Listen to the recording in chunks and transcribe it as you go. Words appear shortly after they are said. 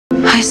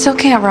I still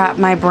can't wrap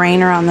my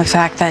brain around the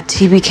fact that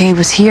TBK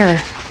was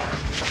here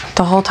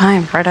the whole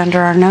time, right under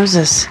our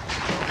noses.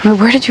 I mean,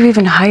 where did you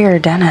even hire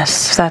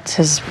Dennis, if that's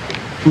his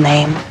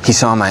name? He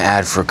saw my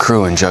ad for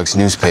crew in Jug's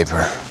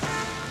newspaper.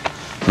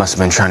 Must have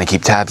been trying to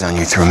keep tabs on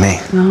you through me.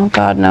 Oh,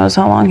 God knows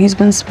how long he's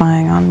been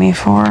spying on me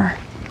for.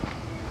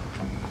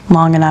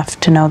 Long enough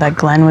to know that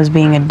Glenn was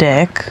being a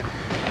dick,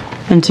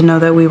 and to know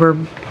that we were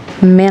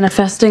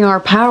manifesting our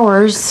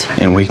powers.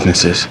 And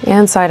weaknesses.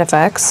 And side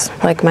effects,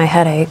 like my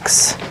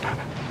headaches.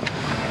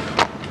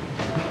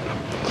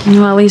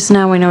 Well, at least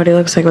now we know what he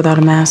looks like without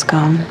a mask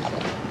on.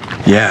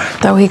 Yeah.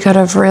 Though he could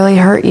have really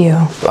hurt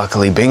you.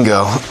 Luckily,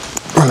 Bingo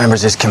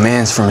remembers his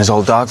commands from his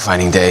old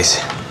dogfighting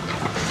days.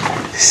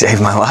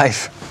 Saved my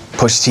life.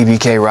 Pushed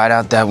TBK right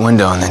out that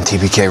window, and then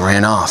TBK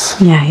ran off.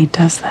 Yeah, he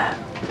does that.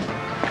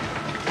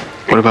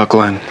 What about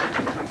Glenn,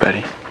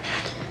 Betty?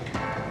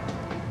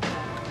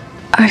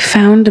 I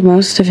found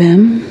most of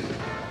him,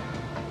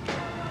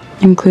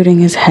 including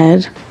his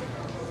head.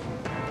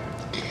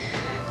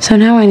 So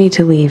now I need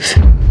to leave.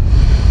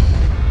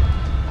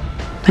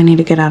 I need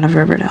to get out of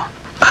Riverdale.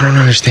 I don't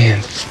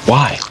understand.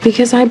 Why?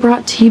 Because I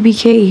brought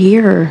TBK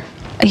here.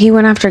 He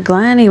went after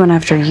Glenn, he went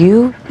after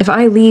you. If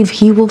I leave,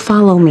 he will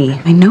follow me.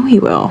 I know he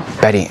will.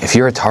 Betty, if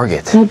you're a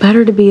target... Well,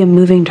 better to be a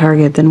moving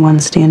target than one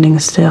standing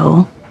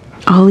still.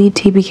 I'll lead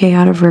TBK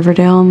out of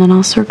Riverdale and then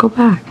I'll circle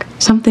back.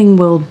 Something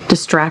will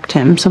distract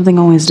him. Something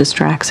always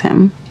distracts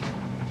him.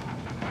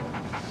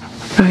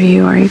 Are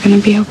you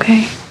gonna be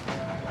okay?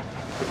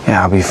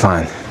 Yeah, I'll be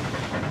fine.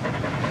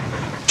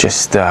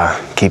 Just,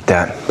 keep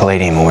that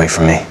palladium away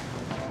from me.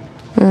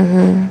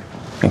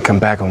 And come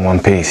back in one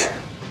piece.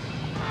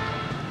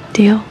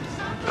 Deal?